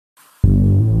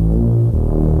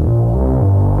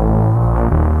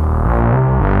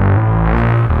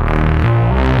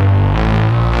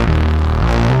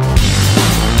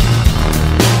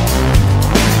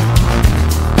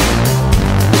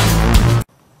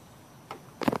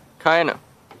Kinda.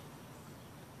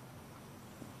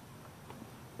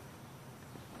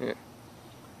 Yeah.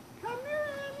 Come here,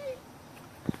 Annie.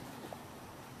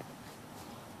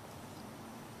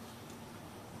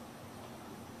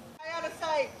 I got a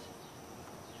sage.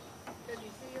 Can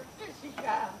you see her? Here she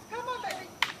comes. Come on, baby.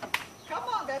 Come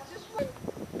on, that's just right.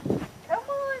 Come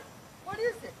on. What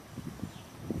is it?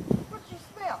 What you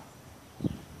smell?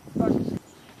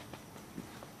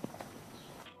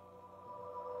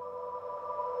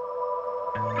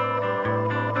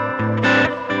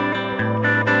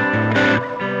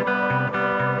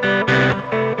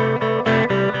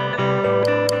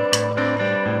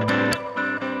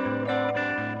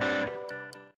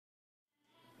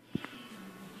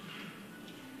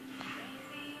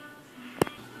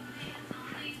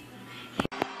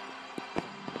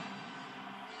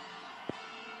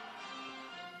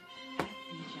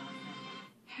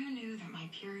 Who knew that my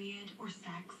period or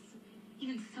sex,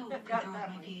 even soap could throw off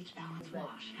my pH balance?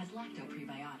 Wash has lacto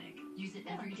prebiotic. Use it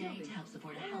every day to help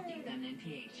support a healthy feminine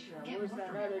pH. Get more from your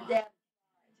wash. Ultimate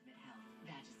Health,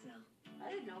 Vagisil. I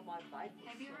didn't know my bite.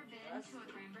 Have you ever been to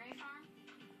a cranberry farm?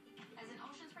 As an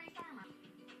ocean spray farmer.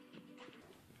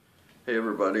 Hey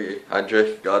everybody, I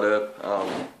just got up.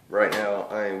 Right now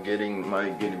I am getting my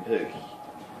guinea pigs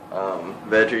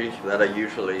veggies that I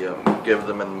usually give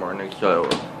them in the morning, so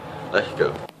let's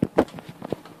go.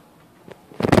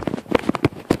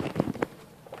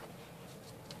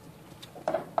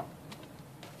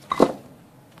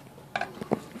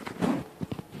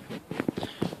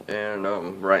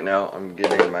 And right now I'm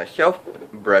getting myself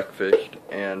breakfast,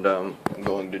 and I'm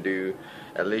going to do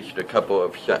at least a couple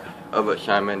of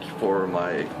assignments for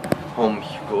my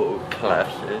homeschool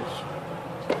classes.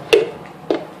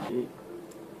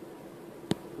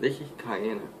 This is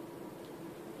cayenne.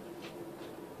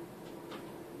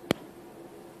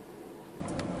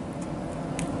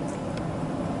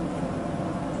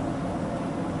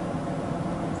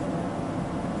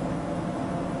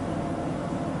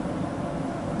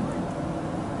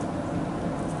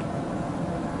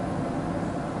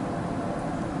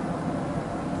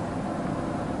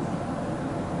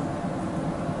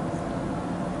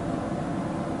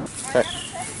 Hey.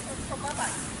 Come on,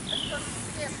 let's go to the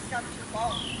skin. Got your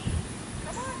ball.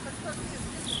 Come on, let's go to the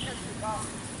skin. Got your ball.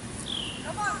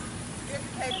 Come on. It's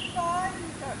cake time.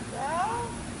 You got down.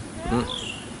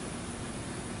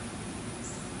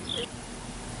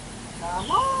 Come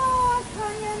on,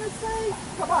 Diana, say.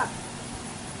 Come on.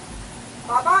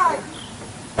 Bye-bye.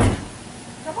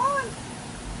 Come on.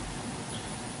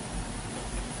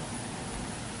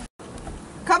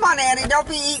 Come on, Annie. Don't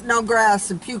be eating no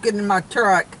grass and puking in my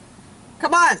truck.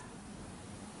 Come on.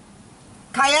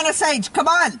 Cayenne Sage, come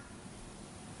on.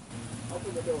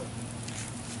 Open the door.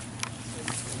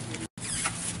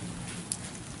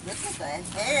 Look at that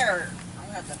hair. I'm going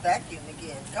to have to vacuum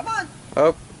again. Come on.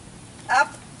 Up.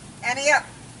 Up. Annie, up.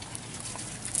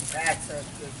 That's a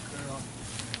good girl.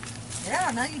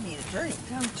 Yeah, now you need a drink,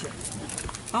 don't you?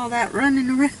 All that running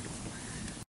around.